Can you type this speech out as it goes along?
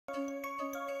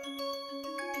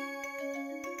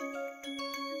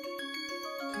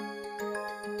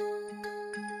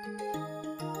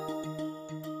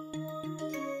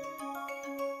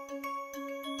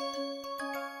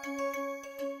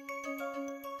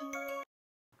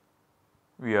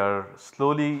we are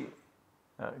slowly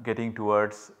getting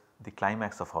towards the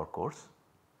climax of our course.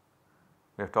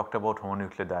 We have talked about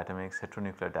homonuclear diatomics,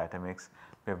 heteronuclear diatomics.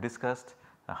 We have discussed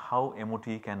how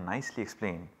MOT can nicely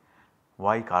explain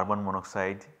why carbon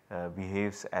monoxide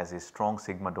behaves as a strong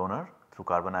sigma donor through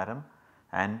carbon atom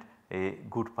and a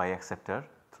good pi acceptor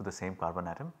through the same carbon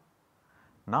atom.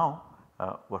 Now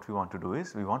what we want to do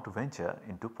is we want to venture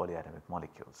into polyatomic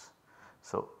molecules.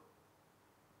 So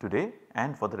today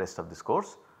and for the rest of this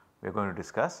course we are going to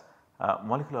discuss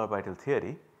molecular orbital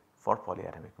theory for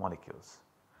polyatomic molecules.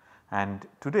 And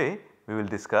today we will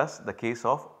discuss the case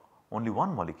of only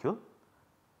one molecule,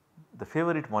 the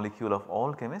favorite molecule of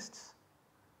all chemists,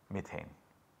 methane,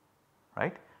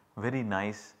 right, very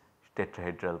nice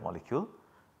tetrahedral molecule.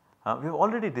 We have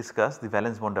already discussed the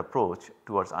valence bond approach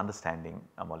towards understanding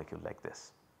a molecule like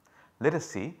this. Let us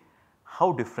see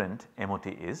how different MOT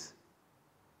is.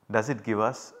 Does it give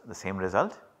us the same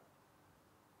result?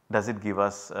 Does it give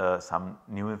us some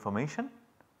new information?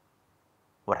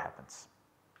 What happens?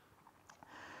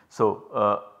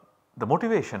 So, the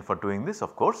motivation for doing this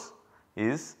of course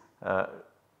is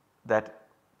that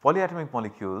polyatomic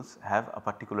molecules have a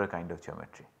particular kind of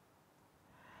geometry,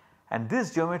 and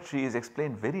this geometry is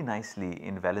explained very nicely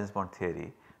in valence bond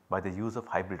theory by the use of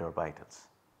hybrid orbitals.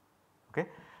 Okay.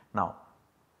 Now,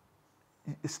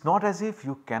 it is not as if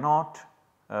you cannot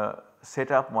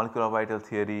set up molecular orbital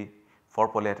theory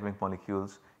for polyatomic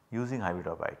molecules using hybrid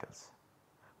orbitals.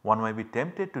 One might be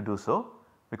tempted to do so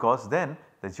because then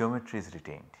the geometry is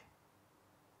retained.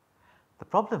 The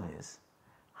problem is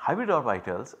hybrid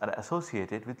orbitals are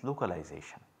associated with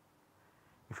localization.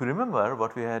 If you remember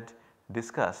what we had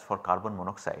discussed for carbon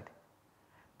monoxide,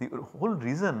 the whole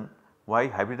reason why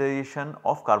hybridization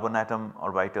of carbon atom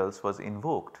orbitals was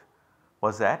invoked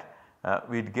was that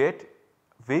we would get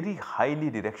very highly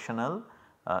directional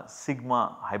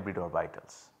sigma hybrid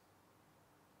orbitals,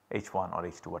 H1 or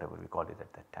H2 whatever we call it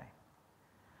at that time.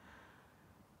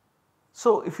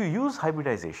 So, if you use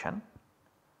hybridization,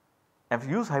 if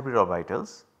you use hybrid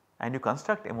orbitals and you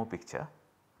construct MO picture,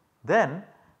 then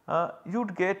you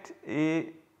would get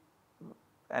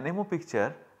an MO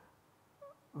picture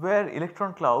where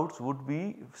electron clouds would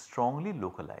be strongly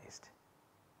localized.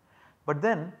 But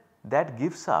then that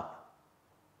gives up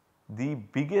the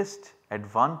biggest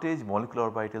advantage molecular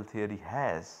orbital theory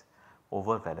has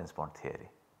over valence bond theory,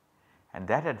 and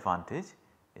that advantage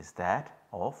is that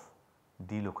of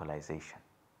delocalization.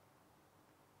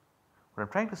 What I am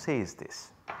trying to say is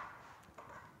this: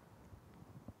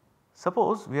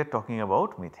 suppose we are talking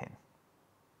about methane.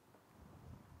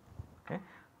 Okay.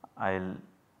 I will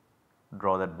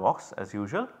draw that box as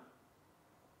usual.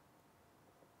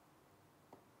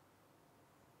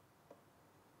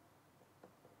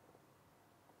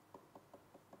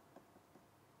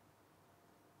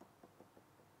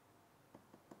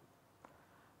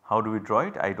 How do we draw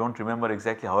it? I do not remember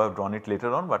exactly how I have drawn it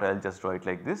later on, but I will just draw it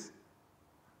like this.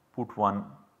 Put one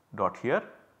dot here,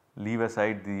 leave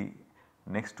aside the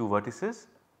next two vertices,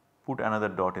 put another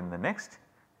dot in the next,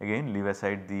 again leave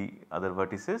aside the other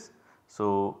vertices.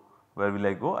 So, where will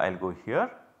I go? I will go here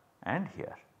and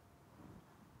here.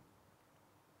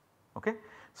 Okay.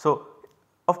 So,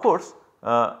 of course,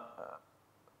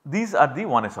 these are the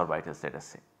 1s orbitals, let us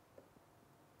say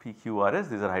P, Q, R, S,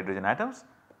 these are hydrogen atoms,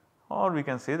 or we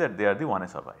can say that they are the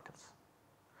 1s orbitals.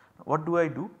 What do I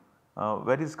do?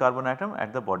 Where is carbon atom?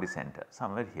 At the body center,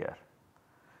 somewhere here.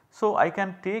 So, I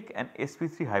can take an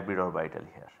sp3 hybrid orbital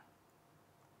here,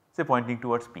 say pointing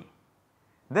towards P.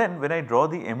 Then when I draw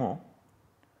the MO,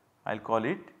 I will call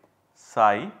it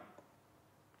psi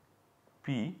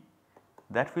P,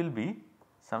 that will be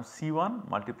some C1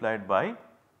 multiplied by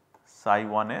psi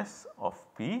 1s of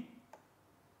P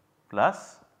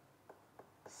plus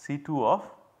C2 of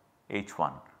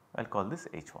H1, I will call this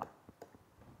H1.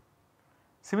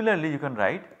 Similarly, you can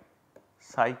write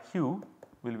psi q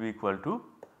will be equal to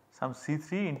some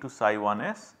C3 into psi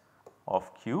 1s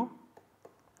of q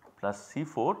plus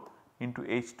C4 into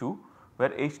H2, where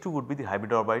H2 would be the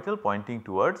hybrid orbital pointing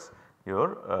towards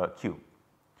your q.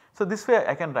 So, this way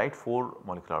I can write 4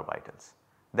 molecular orbitals,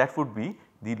 that would be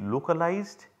the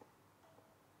localized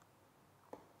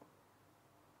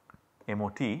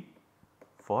MOT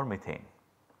for methane.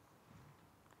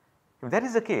 If that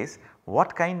is the case,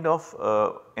 what kind of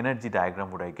energy diagram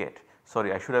would I get?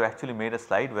 Sorry, I should have actually made a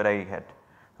slide where I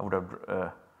would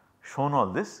have shown all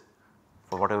this,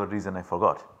 for whatever reason I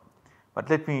forgot. But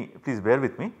let me, please bear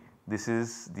with me, this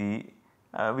is the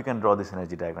we can draw this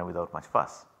energy diagram without much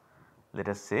fuss. Let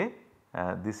us say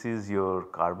this is your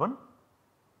carbon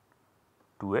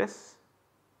 2s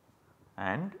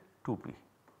and 2p,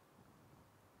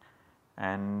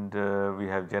 and we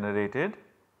have generated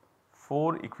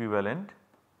 4 equivalent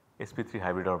sp3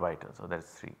 hybrid orbitals. So, that is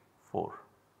 3, 4,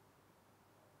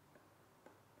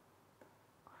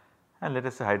 and let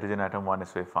us say hydrogen atom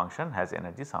 1s wave function has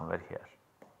energy somewhere here.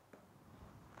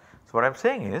 So, what I am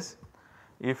saying is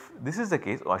if this is the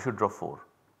case, I should draw 4,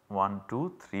 1,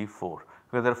 2, 3, 4,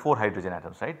 because there are 4 hydrogen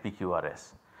atoms, right,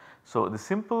 PQRS. So, the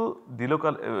simple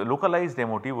localized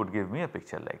MOT would give me a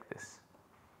picture like this.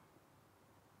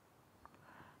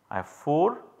 I have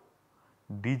 4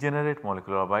 degenerate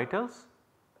molecular orbitals,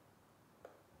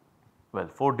 well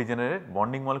 4 degenerate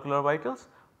bonding molecular orbitals,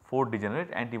 4 degenerate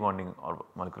anti-bonding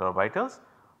molecular orbitals.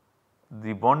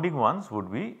 The bonding ones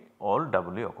would be all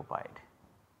doubly occupied.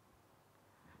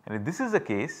 And if this is the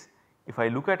case, if I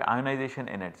look at ionization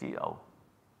energy out,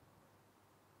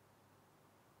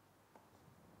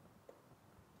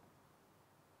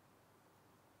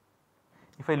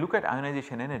 if I look at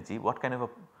ionization energy, what kind of a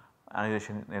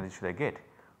ionization energy should I get?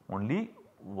 Only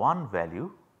one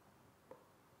value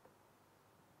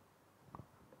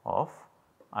of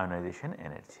ionization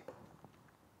energy.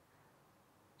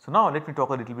 So, now let me talk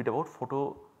a little bit about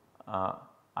photo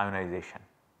ionization,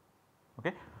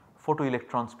 okay.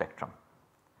 Photoelectron spectrum.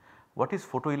 What is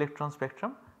photoelectron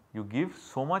spectrum? You give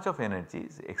so much of energy,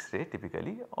 X-ray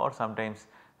typically, or sometimes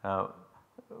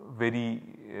very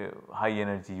high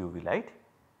energy UV light,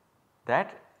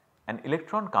 that an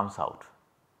electron comes out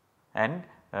and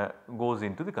goes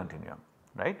into the continuum,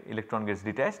 right. Electron gets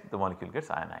detached, the molecule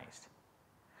gets ionized.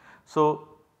 So,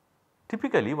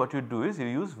 typically what you do is you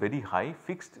use very high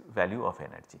fixed value of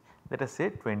energy, let us say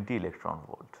 20 electron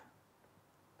volt.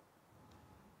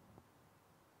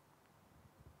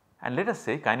 And let us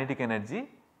say kinetic energy,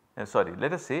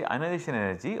 let us say ionization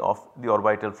energy of the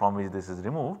orbital from which this is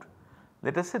removed,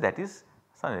 let us say that is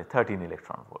 13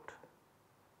 electron volt.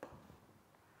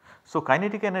 So,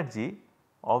 kinetic energy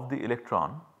of the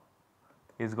electron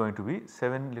is going to be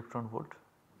 7 electron volt,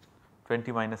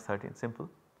 20 minus 13, simple.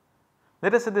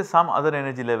 Let us say there is some other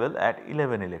energy level at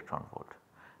 11 electron volt,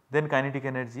 then kinetic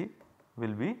energy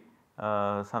will be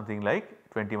something like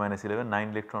 20 minus 11, 9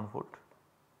 electron volt.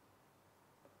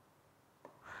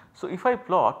 So, if I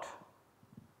plot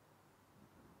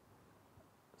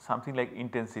something like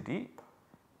intensity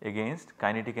against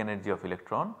kinetic energy of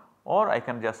electron, or I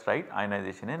can just write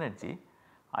ionization energy,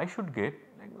 I should get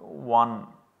like one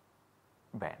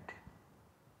band,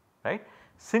 right.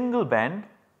 Single band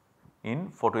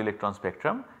in photoelectron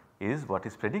spectrum is what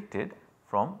is predicted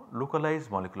from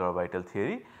localized molecular orbital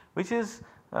theory, which is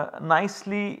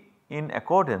nicely in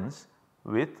accordance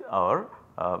with our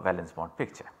valence bond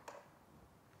picture.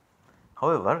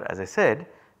 However, as I said,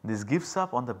 this gives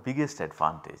up on the biggest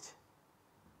advantage,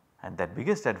 and that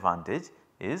biggest advantage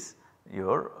is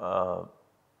your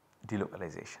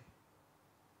delocalization.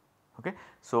 Okay.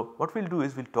 So, what we will do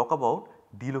is we will talk about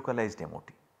delocalized MOT,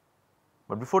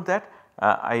 but before that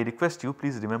I request you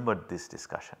please remember this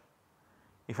discussion.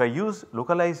 If I use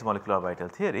localized molecular orbital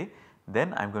theory,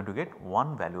 then I am going to get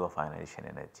one value of ionization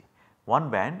energy,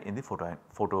 one band in the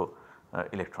photo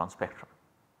electron spectrum.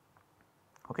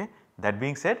 Okay. That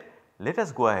being said, let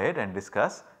us go ahead and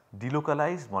discuss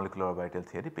delocalized molecular orbital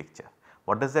theory picture.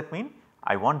 What does that mean?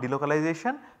 I want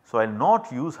delocalization, so I will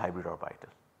not use hybrid orbital.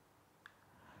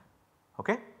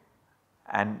 Okay.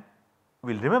 And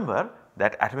we will remember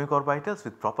that atomic orbitals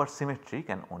with proper symmetry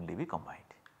can only be combined.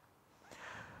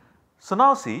 So,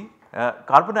 now see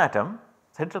carbon atom,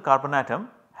 central carbon atom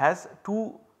has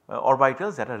 2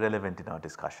 orbitals that are relevant in our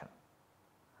discussion,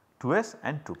 2s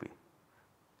and 2p,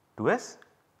 2s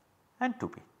and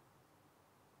 2p,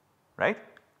 right.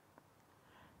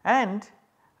 And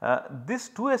this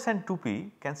 2s and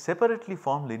 2p can separately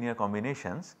form linear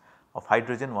combinations of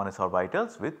hydrogen 1s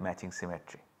orbitals with matching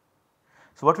symmetry.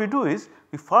 So, what we do is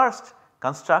we first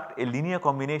construct a linear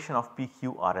combination of p,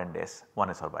 q, r and s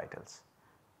 1s orbitals,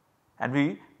 and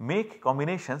we make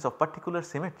combinations of particular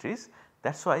symmetries.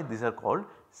 That is why these are called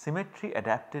symmetry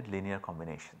adapted linear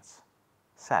combinations,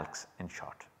 SALCs in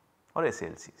short, or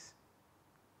SALCs.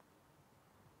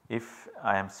 If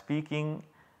I am speaking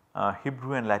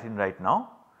Hebrew and Latin right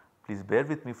now, please bear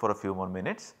with me for a few more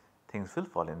minutes, things will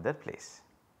fall in their place.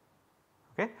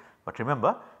 Okay. But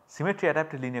remember, symmetry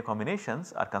adapted linear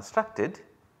combinations are constructed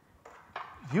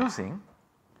using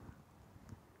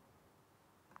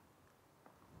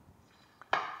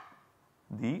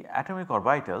the atomic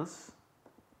orbitals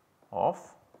of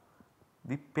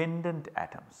the pendant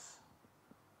atoms.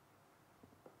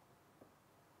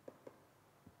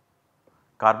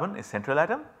 Carbon is central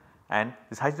atom and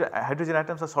these hydrogen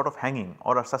atoms are sort of hanging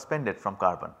or are suspended from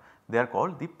carbon, they are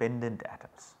called the pendant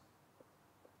atoms.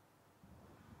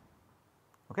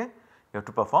 Okay. You have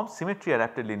to perform symmetry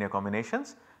adapted linear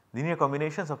combinations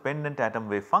of pendant atom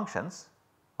wave functions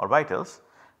orbitals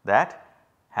that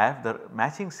have the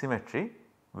matching symmetry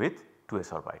with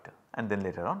 2s orbital and then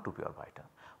later on 2p orbital.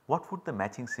 What would the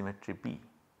matching symmetry be?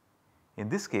 In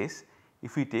this case,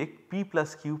 if we take p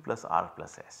plus q plus r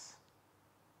plus s,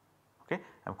 okay,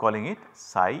 I am calling it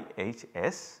psi h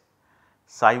s,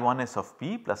 psi 1s of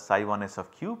p plus psi 1s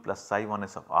of q plus psi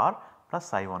 1s of r plus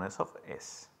psi 1s of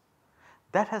s.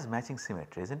 That has matching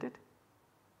symmetry, is not it?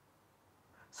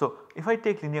 So, if I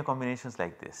take linear combinations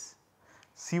like this,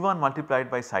 C1 multiplied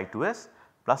by psi 2s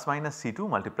plus minus C2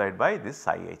 multiplied by this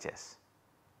psi hs.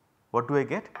 What do I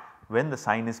get? When the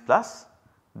sign is plus,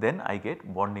 then I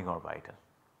get bonding orbital,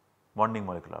 bonding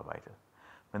molecular orbital.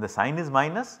 When the sign is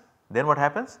minus, then what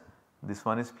happens? This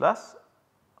one is plus,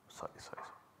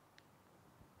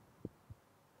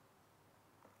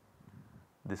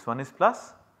 this one is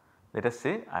plus. Let us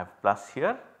say I have plus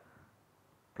here,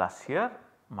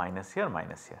 minus here,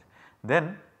 minus here.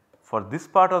 Then for this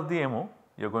part of the MO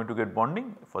you are going to get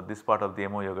bonding, for this part of the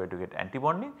MO you are going to get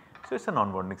anti-bonding. So, it is a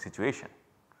non-bonding situation,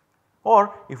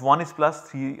 or if one is plus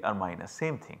 3 are minus,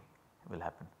 same thing will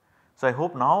happen. So, I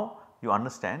hope now you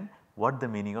understand what the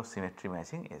meaning of symmetry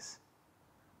matching is.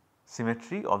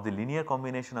 Symmetry of the linear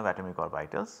combination of atomic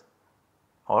orbitals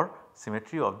or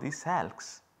symmetry of the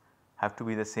salks have to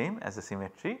be the same as the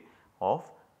symmetry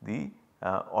of the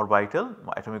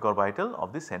atomic orbital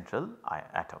of the central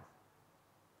atom.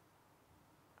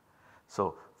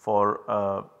 So,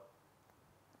 for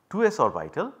 2s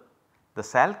orbital, the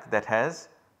salk that has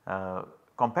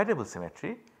compatible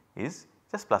symmetry is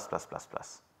just plus plus plus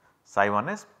plus psi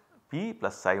 1s p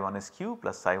plus psi 1s q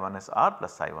plus psi 1s r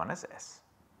plus psi 1s s.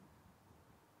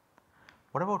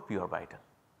 What about p orbital?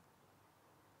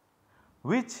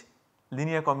 Which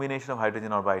linear combination of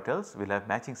hydrogen orbitals will have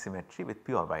matching symmetry with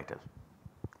p orbital?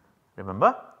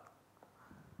 Remember,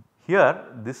 here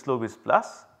this lobe is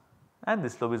plus and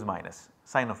this lobe is minus,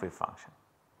 sign of wave function.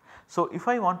 So, if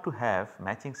I want to have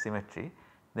matching symmetry,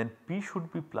 then p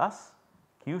should be plus,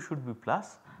 q should be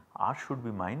plus, r should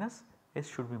be minus, s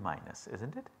should be minus, is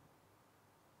not it?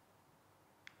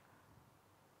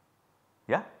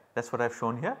 Yeah, that is what I have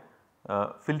shown here.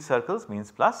 Filled circles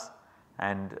means plus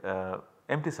and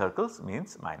empty circles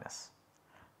means minus.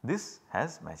 This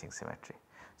has matching symmetry.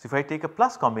 So, if I take a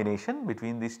plus combination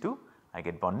between these two, I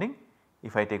get bonding.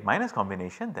 If I take minus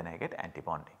combination, then I get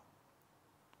anti-bonding.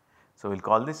 So, we will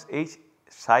call this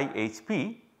psi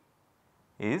hp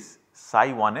is psi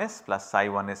 1s plus psi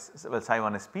 1s, well, psi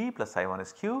 1s p plus psi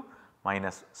 1s q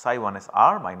minus psi 1s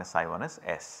r minus psi 1s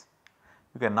s.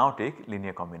 You can now take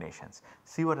linear combinations.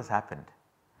 See what has happened.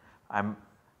 I am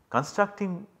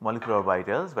constructing molecular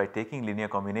orbitals by taking linear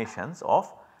combinations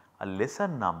of a lesser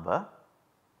number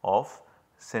of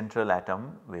central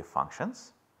atom wave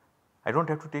functions. I do not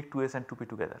have to take 2s and 2p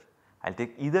together. I will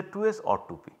take either 2s or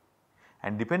 2p,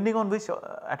 and depending on which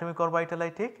atomic orbital I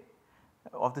take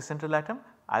of the central atom,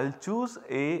 I will choose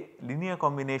a linear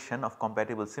combination of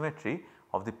compatible symmetry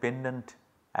of the pendant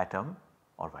atom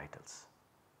orbitals.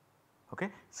 Okay.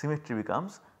 Symmetry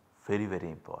becomes very,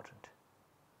 very important.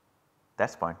 That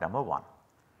is point number 1.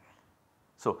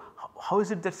 So, how is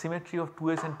it that symmetry of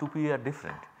 2s and 2p are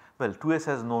different? Well, 2s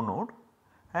has no node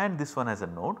and this one has a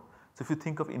node. So, if you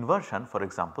think of inversion, for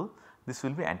example, this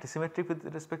will be antisymmetric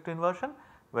with respect to inversion,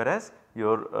 whereas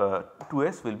your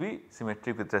 2s will be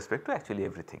symmetric with respect to actually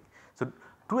everything. So,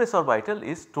 2s orbital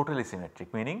is totally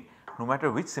symmetric, meaning no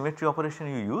matter which symmetry operation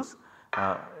you use,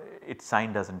 its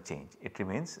sign does not change, it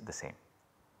remains the same.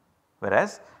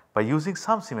 Whereas by using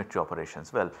some symmetry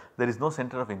operations, well, there is no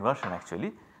center of inversion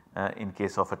actually in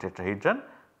case of a tetrahedron,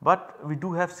 but we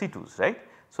do have C2s, right.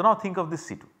 So, now think of this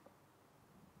C2.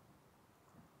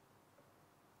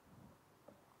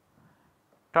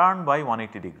 Turn by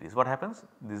 180 degrees, what happens?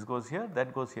 This goes here,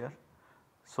 that goes here.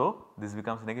 So, this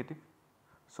becomes negative.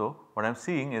 So, what I am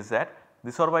seeing is that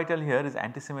this orbital here is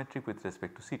antisymmetric with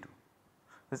respect to C2.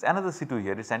 There is another C2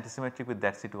 here, it is antisymmetric with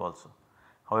that C2 also.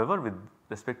 However, with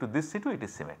respect to this C2 it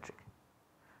is symmetric.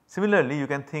 Similarly, you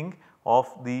can think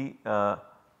of the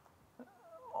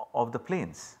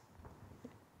planes.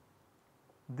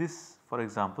 This for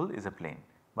example is a plane,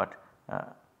 but I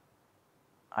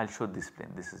will show this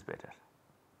plane, this is better.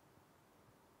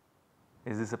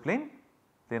 Is this a plane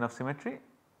of symmetry?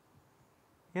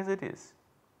 Yes, it is.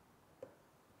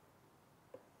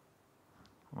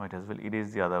 Might as well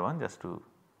erase the other one just to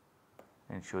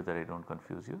ensure that I do not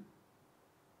confuse you.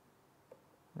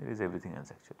 There is everything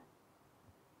else actually.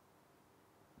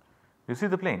 You see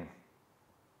the plane.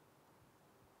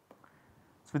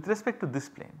 So, with respect to this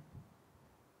plane,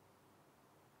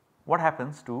 what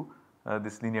happens to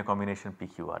this linear combination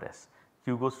PQRS.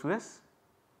 Q goes to S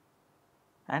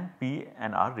and P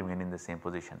and R remain in the same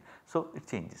position. So, it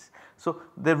changes. So,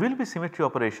 there will be symmetry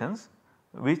operations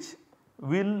which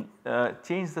will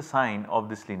change the sign of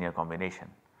this linear combination.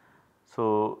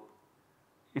 So,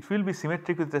 it will be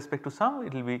symmetric with respect to some,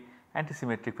 it will be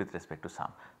antisymmetric with respect to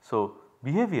some. So,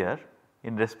 behavior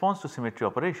in response to symmetry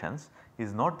operations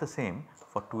is not the same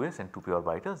for 2s and 2p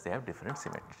orbitals, they have different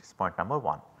symmetries, point number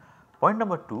 1. Point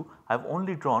number 2, I have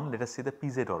only drawn, let us say, the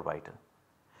pz orbital.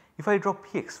 If I draw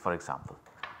px for example,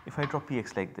 if I draw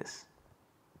px like this,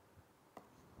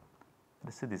 let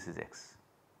us say this is x.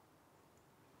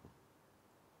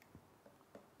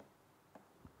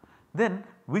 Then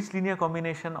which linear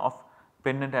combination of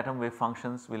pendant atom wave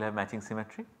functions will have matching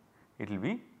symmetry? It will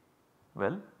be,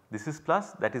 well, this is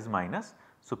plus, that is minus.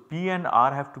 So, P and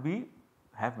R have to be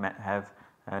have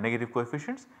negative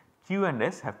coefficients, Q and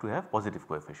S have to have positive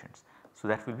coefficients. So,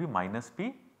 that will be minus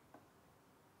P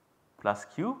plus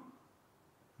Q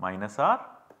minus R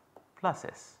plus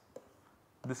S.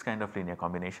 This kind of linear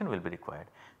combination will be required.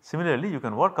 Similarly, you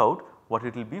can work out what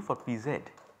it will be for Pz.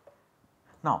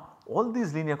 Now, all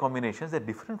these linear combinations, they are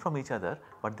different from each other,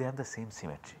 but they have the same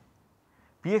symmetry.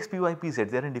 Px, Py,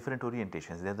 Pz, they are in different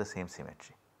orientations, they have the same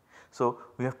symmetry. So,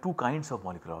 we have two kinds of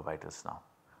molecular orbitals now,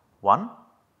 one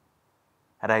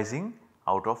arising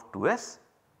out of 2s,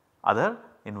 other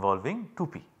involving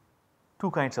 2p,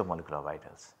 two kinds of molecular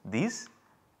orbitals, these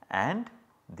and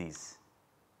these.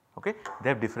 Okay. They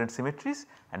have different symmetries,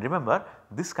 and remember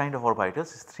this kind of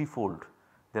orbitals is threefold,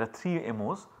 there are 3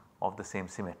 MOs of the same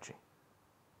symmetry.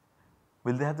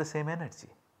 Will they have the same energy?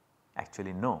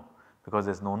 Actually no, because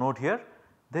there is no node here,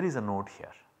 there is a node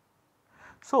here.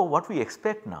 So, what we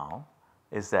expect now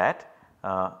is that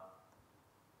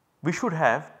we should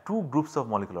have two groups of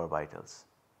molecular orbitals,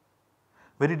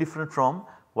 very different from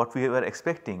what we were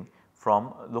expecting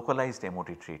from localized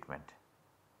MOT treatment.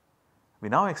 We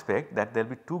now expect that there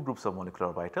will be two groups of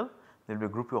molecular orbital, there will be a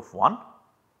group of 1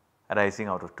 arising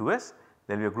out of 2s,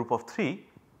 there will be a group of 3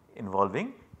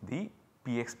 involving the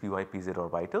Px, Py, Pz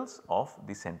orbitals of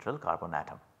the central carbon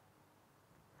atom.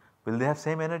 Will they have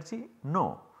same energy?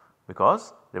 No,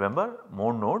 because remember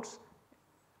more nodes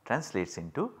translates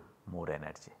into more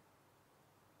energy.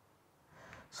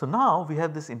 So, now we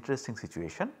have this interesting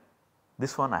situation,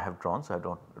 this one I have drawn, so I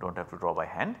do not have to draw by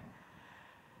hand.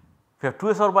 We have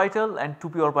 2s orbital and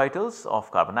 2p orbitals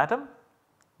of carbon atom,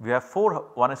 we have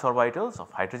 4 1s orbitals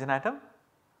of hydrogen atom.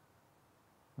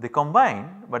 They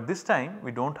combine, but this time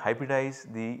we do not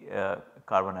hybridize the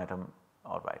carbon atom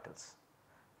orbitals.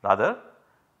 Rather,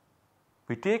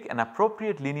 we take an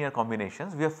appropriate linear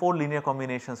combinations. We have 4 linear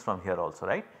combinations from here also,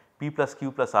 right? P plus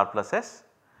Q plus R plus S,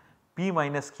 P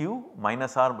minus Q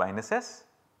minus R minus S,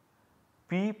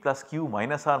 P plus Q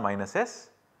minus R minus S,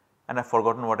 and I have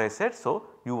forgotten what I said. So,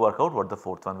 you work out what the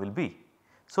fourth one will be.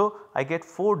 So, I get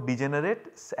 4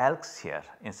 degenerate alks here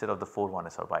instead of the 4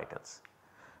 1s orbitals.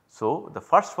 So, the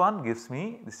first one gives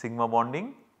me the sigma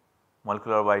bonding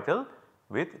molecular orbital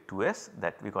with 2s,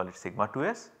 that we call it sigma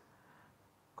 2s.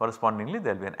 Correspondingly,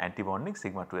 there will be an anti-bonding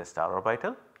sigma 2s star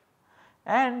orbital,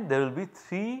 and there will be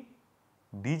 3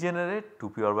 degenerate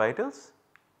 2p orbitals,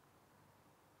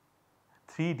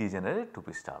 3 degenerate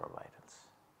 2p star orbitals.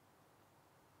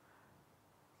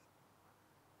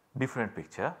 Different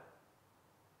picture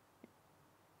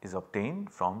is obtained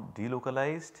from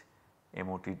delocalized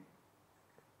MOT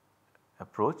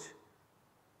approach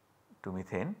to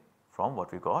methane from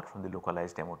what we got from the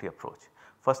localized MOT approach.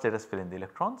 First, let us fill in the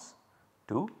electrons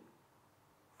 2,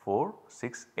 4,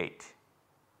 6, 8.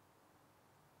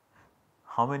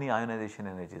 How many ionization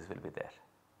energies will be there?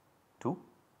 2,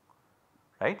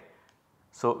 right.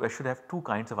 So, we should have 2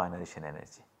 kinds of ionization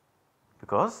energy,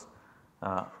 because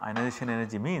ionization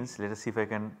energy means, let us see if I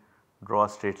can draw a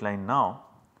straight line now.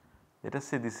 Let us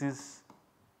say this is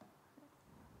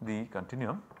the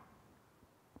continuum,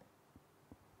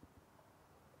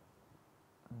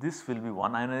 this will be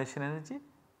one ionization energy,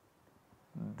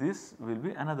 this will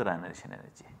be another ionization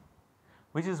energy,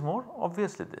 which is more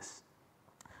obviously this.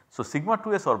 So, sigma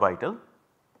 2s orbital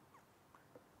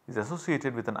is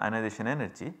associated with an ionization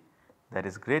energy that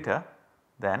is greater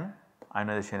than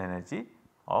ionization energy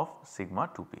of sigma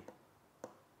 2p.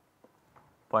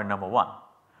 Point number 1.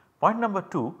 Point number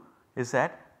 2 is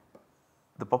that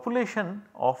the population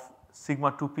of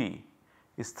sigma 2p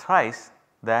is thrice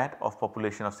that of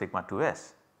population of sigma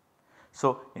 2s.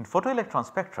 So, in photoelectron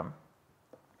spectrum,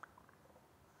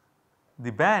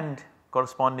 the band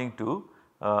corresponding to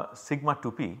sigma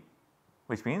 2p,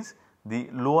 which means the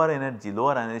lower energy,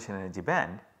 lower ionization energy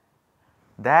band,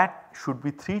 that should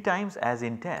be 3 times as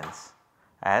intense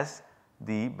as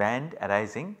the band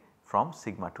arising from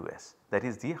sigma 2s, that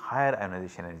is the higher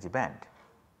ionization energy band.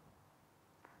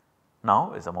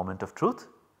 Now is a moment of truth.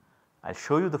 I will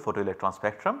show you the photoelectron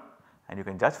spectrum and you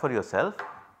can judge for yourself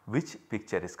which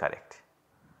picture is correct.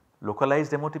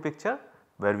 Localized MOT picture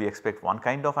where we expect one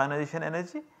kind of ionization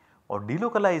energy, or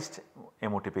delocalized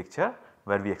MOT picture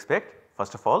where we expect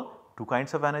first of all two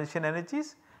kinds of ionization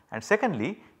energies, and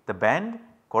secondly the band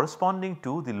corresponding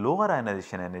to the lower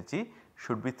ionization energy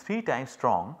should be 3 times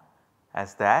strong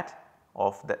as that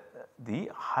of the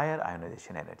higher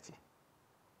ionization energy.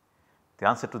 The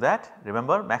answer to that,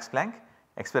 remember Max Planck,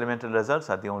 experimental results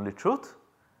are the only truth.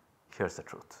 Here is the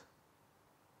truth.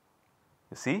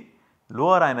 You see,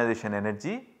 lower ionization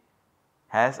energy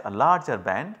has a larger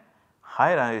band,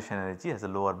 higher ionization energy has a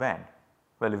lower band.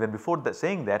 Well, even before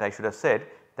saying that, I should have said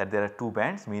that there are 2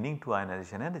 bands meaning 2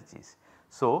 ionization energies.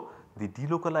 So, the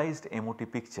delocalized MOT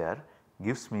picture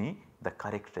gives me the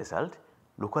correct result,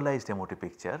 localized MOT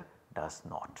picture does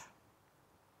not.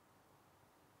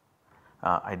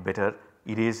 I had better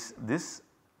erase this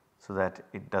so that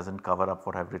it does not cover up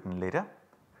what I have written later.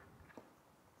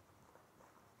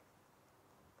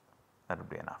 That would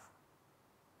be enough.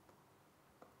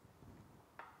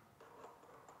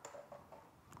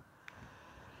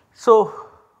 So,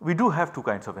 we do have 2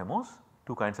 kinds of MOs,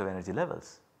 2 kinds of energy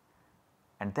levels,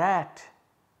 and that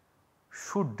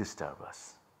should disturb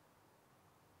us.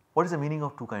 What is the meaning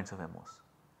of 2 kinds of MOs?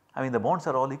 I mean the bonds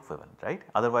are all equivalent, right,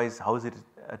 otherwise how is it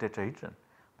a tetrahedron?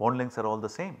 Bond lengths are all the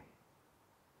same.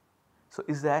 So,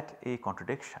 is that a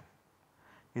contradiction?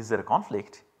 Is there a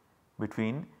conflict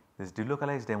between this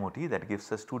delocalized MOT that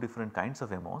gives us 2 different kinds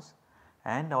of MOs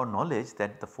and our knowledge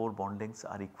that the 4 bond lengths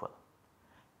are equal?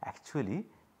 Actually,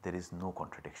 there is no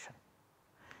contradiction.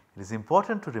 It is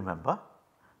important to remember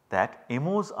that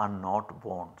MOs are not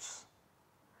bonds.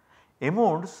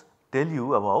 MOs tell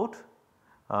you about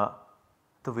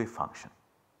the wave function,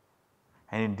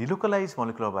 and in delocalized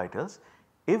molecular orbitals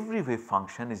every wave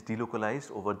function is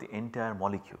delocalized over the entire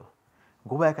molecule.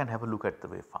 Go back and have a look at the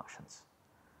wave functions.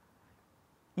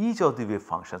 Each of the wave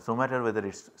functions, no matter whether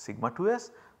it is sigma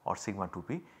 2s or sigma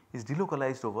 2p, is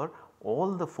delocalized over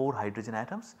all the 4 hydrogen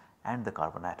atoms and the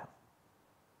carbon atom.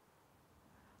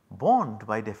 Bond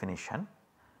by definition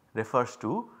refers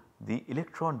to the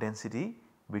electron density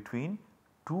between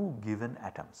 2 given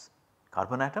atoms,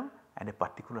 carbon atom and a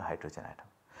particular hydrogen atom.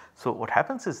 So, what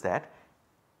happens is that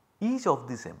each of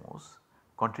these MOs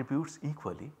contributes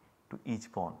equally to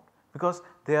each bond because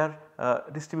they are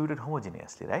distributed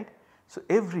homogeneously, right. So,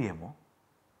 every MO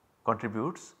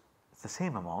contributes the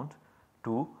same amount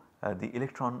to the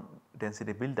electron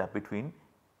density build up between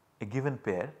a given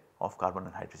pair of carbon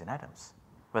and hydrogen atoms,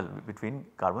 well between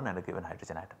carbon and a given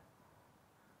hydrogen atom.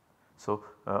 So,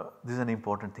 this is an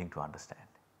important thing to understand.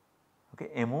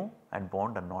 Okay, MO and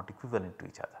bond are not equivalent to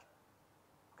each other.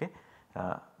 Okay,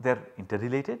 they are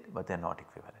interrelated, but they are not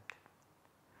equivalent.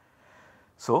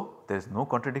 So, there is no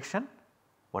contradiction.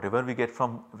 Whatever we get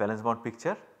from valence bond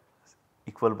picture,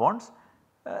 equal bonds,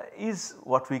 is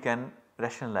what we can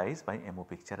rationalize by MO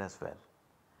picture as well.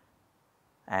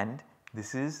 And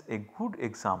this is a good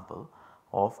example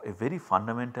of a very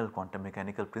fundamental quantum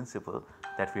mechanical principle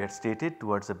that we had stated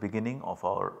towards the beginning of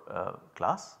our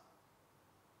class.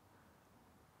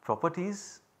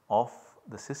 Properties of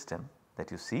the system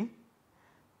that you see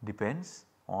depends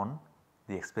on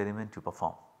the experiment you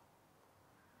perform.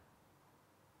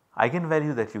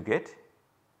 Eigenvalue that you get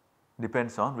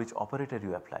depends on which operator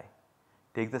you apply.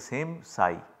 Take the same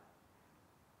psi,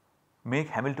 make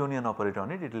Hamiltonian operator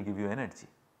on it will give you energy,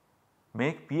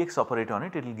 make px operator on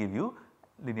it will give you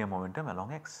linear momentum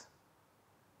along x.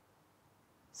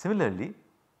 Similarly,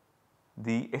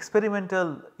 the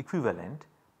experimental equivalent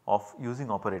of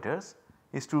using operators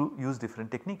is to use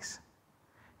different techniques.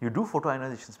 You do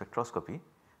photoionization spectroscopy,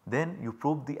 then you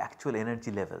probe the actual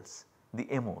energy levels, the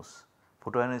MOs.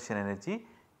 Photoionization energy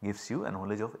gives you a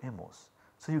knowledge of MOs.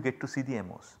 So, you get to see the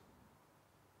MOs.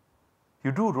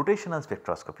 You do rotational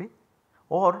spectroscopy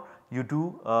or you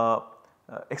do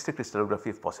X-ray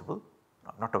crystallography if possible,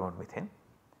 not about methane,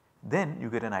 then you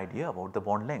get an idea about the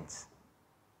bond lengths,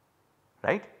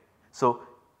 right. So,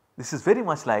 this is very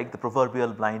much like the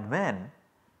proverbial blind man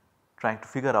trying to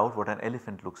figure out what an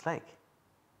elephant looks like.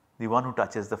 The one who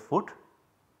touches the foot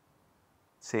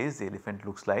says the elephant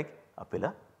looks like a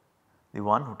pillar, the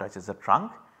one who touches the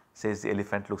trunk says the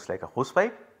elephant looks like a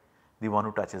hosepipe, the one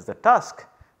who touches the tusk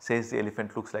says the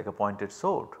elephant looks like a pointed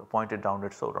sword, a pointed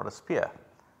rounded sword or a spear.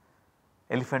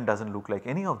 Elephant does not look like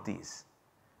any of these.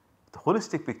 The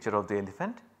holistic picture of the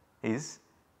elephant is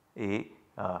a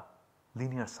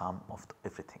linear sum of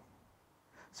everything.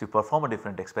 So, you perform a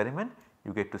different experiment,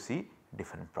 you get to see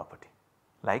different property.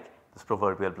 Like this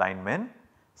proverbial blind man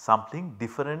sampling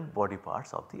different body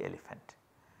parts of the elephant.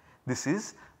 This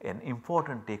is an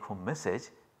important take home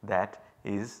message that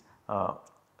is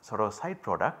sort of a side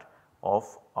product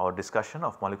of our discussion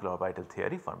of molecular orbital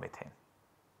theory for methane.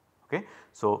 Okay.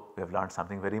 So, we have learned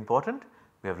something very important.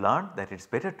 We have learned that it is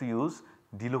better to use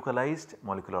delocalized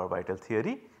molecular orbital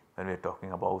theory when we are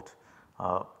talking about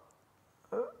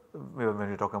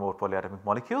polyatomic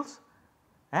molecules,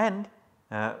 and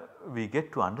we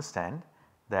get to understand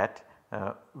that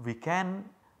we can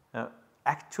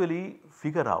actually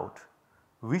figure out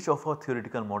which of our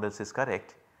theoretical models is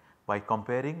correct by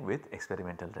comparing with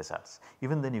experimental results.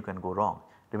 Even then you can go wrong.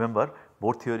 Remember,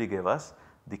 both theory gave us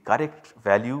the correct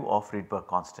value of Rydberg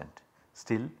constant,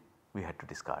 still we had to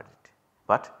discard it.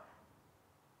 But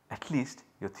at least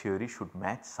your theory should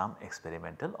match some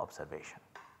experimental observation.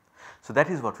 So, that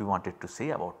is what we wanted to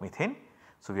say about methane.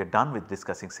 So, we are done with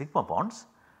discussing sigma bonds.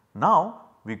 Now,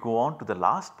 we go on to the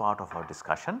last part of our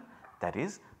discussion, that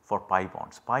is for pi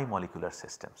bonds, pi molecular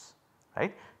systems,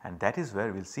 right, and that is where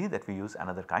we will see that we use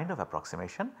another kind of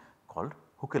approximation called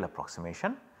Huckel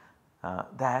approximation.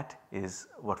 That is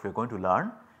what we are going to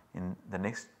learn in the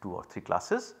next 2 or 3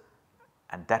 classes,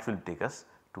 and that will take us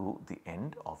to the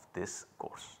end of this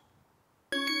course.